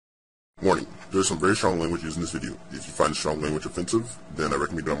Warning, there is some very strong language used in this video. If you find the strong language offensive, then I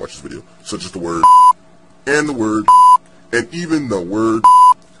recommend you don't watch this video, such as the word and the word and even the word.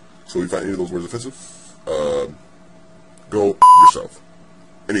 So if you find any of those words offensive, go yourself.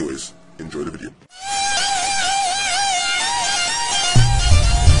 Anyways, enjoy the video.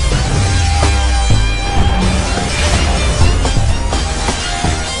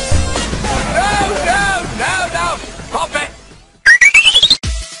 No! Pop it!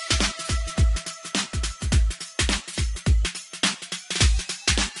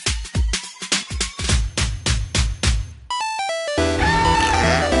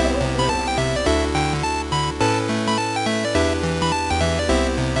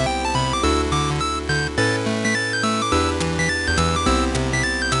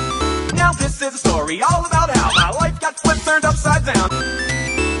 Now this is a story all about how my life got flipped, turned upside down.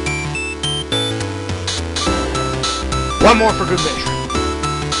 One more for good measure.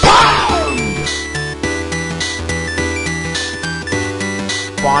 Pound!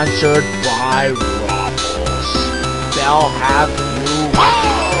 Sponsored by Ruffles. They'll have new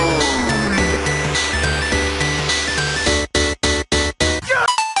pound!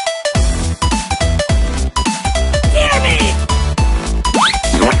 Hear me!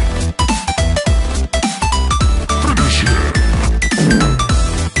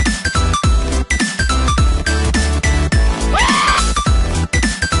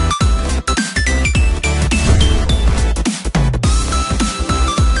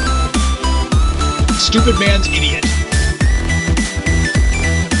 Stupid man's idiot.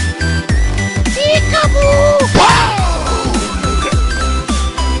 Peekaboo! Pound!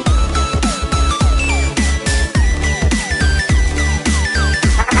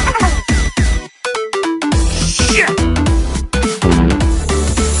 Shit!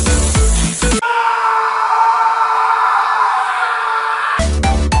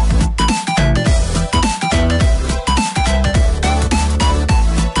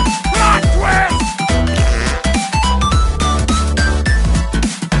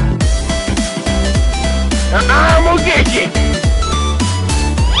 I'm gonna get you!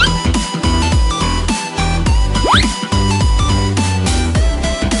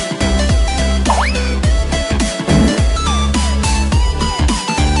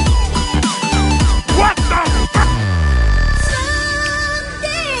 What the fuck?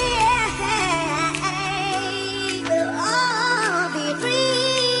 Someday we'll all be free.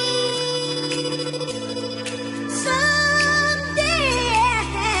 Someday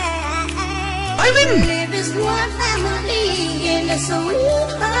we'll live as one family in a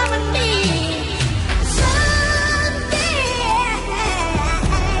sweet harmony. Someday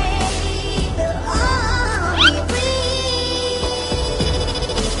we'll all be free.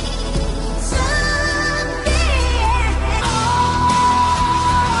 Someday.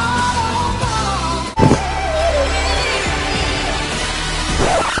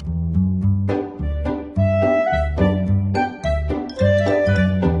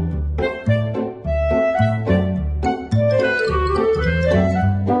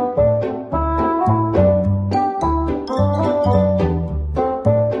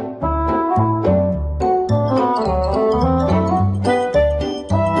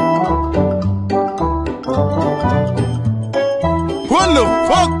 What the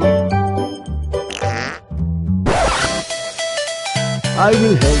fuck? I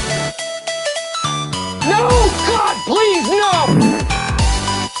will help you. No! God, please, no!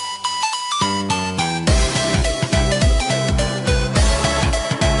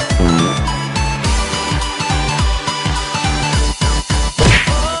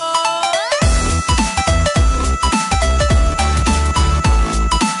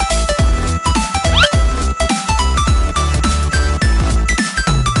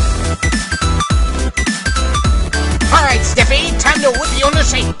 Alright, Stiffy, time to whip you on the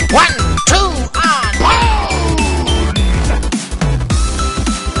seat. 1, 2, on! Pound!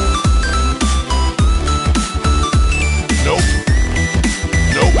 Nope.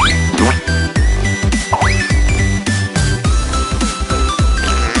 Nope.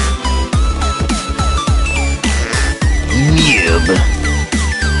 Nib.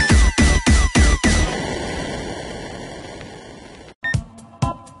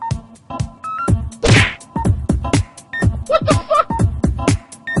 What the fuck?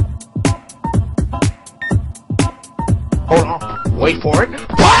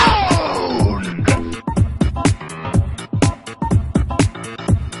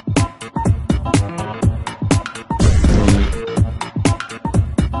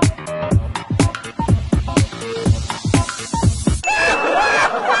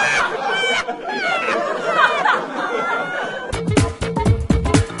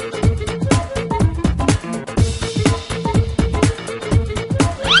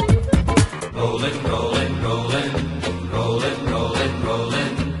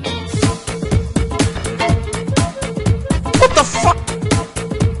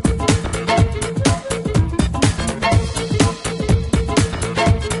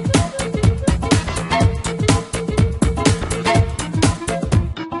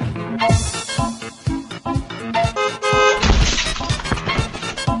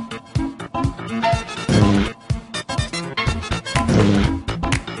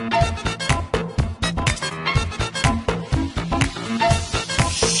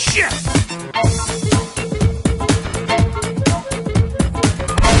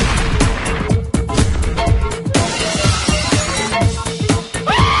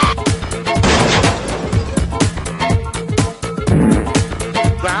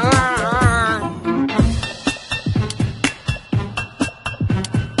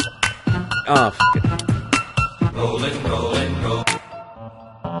 Oh,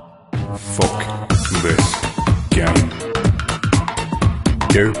 Fuck this game.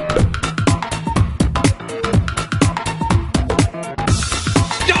 Yep.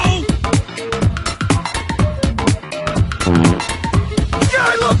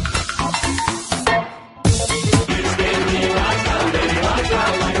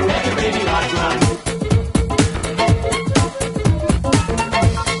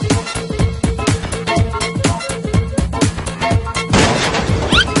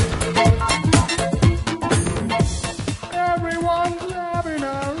 Everyone's having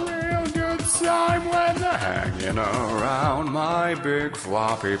a real good time when they're hanging around my big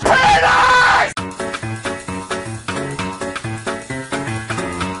floppy penis!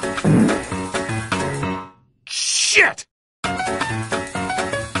 Shit!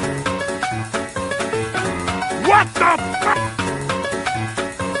 What the fuck?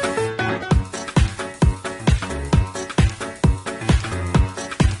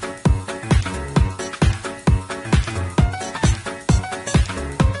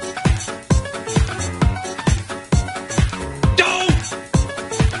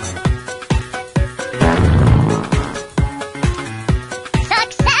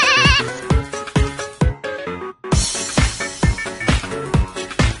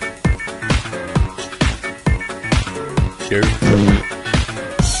 Yep.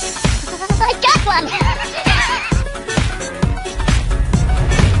 I got one!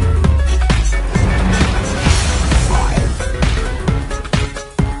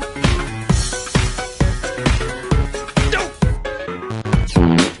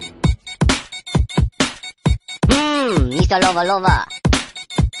 Mr. Lover Lover.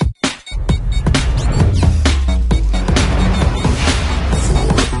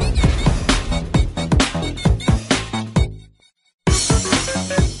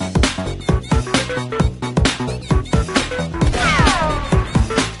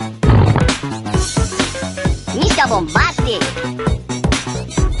 Mr. Bombastic.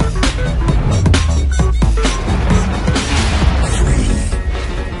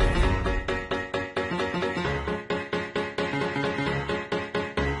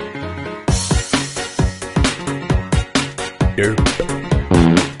 Yep.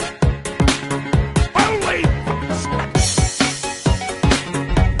 Holy!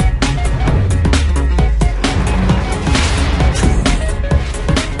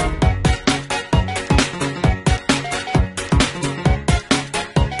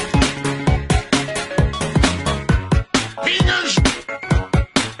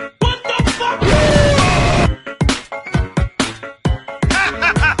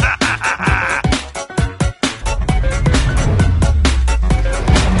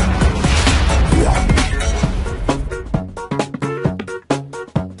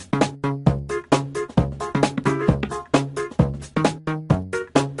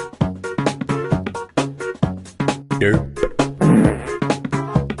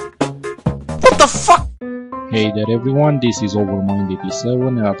 What the fuck? Hey there everyone, this is Overmind87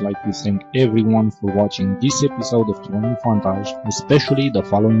 and I'd like to thank everyone for watching this episode of Trolling Funtage, especially the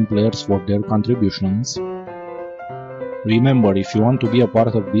following players for their contributions. Remember, if you want to be a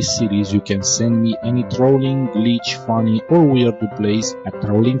part of this series, you can send me any trolling, glitch, funny or weird plays at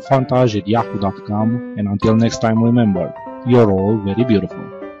trollingfuntage@yahoo.com, and until next time remember, you're all very beautiful.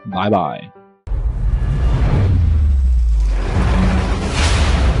 Bye bye.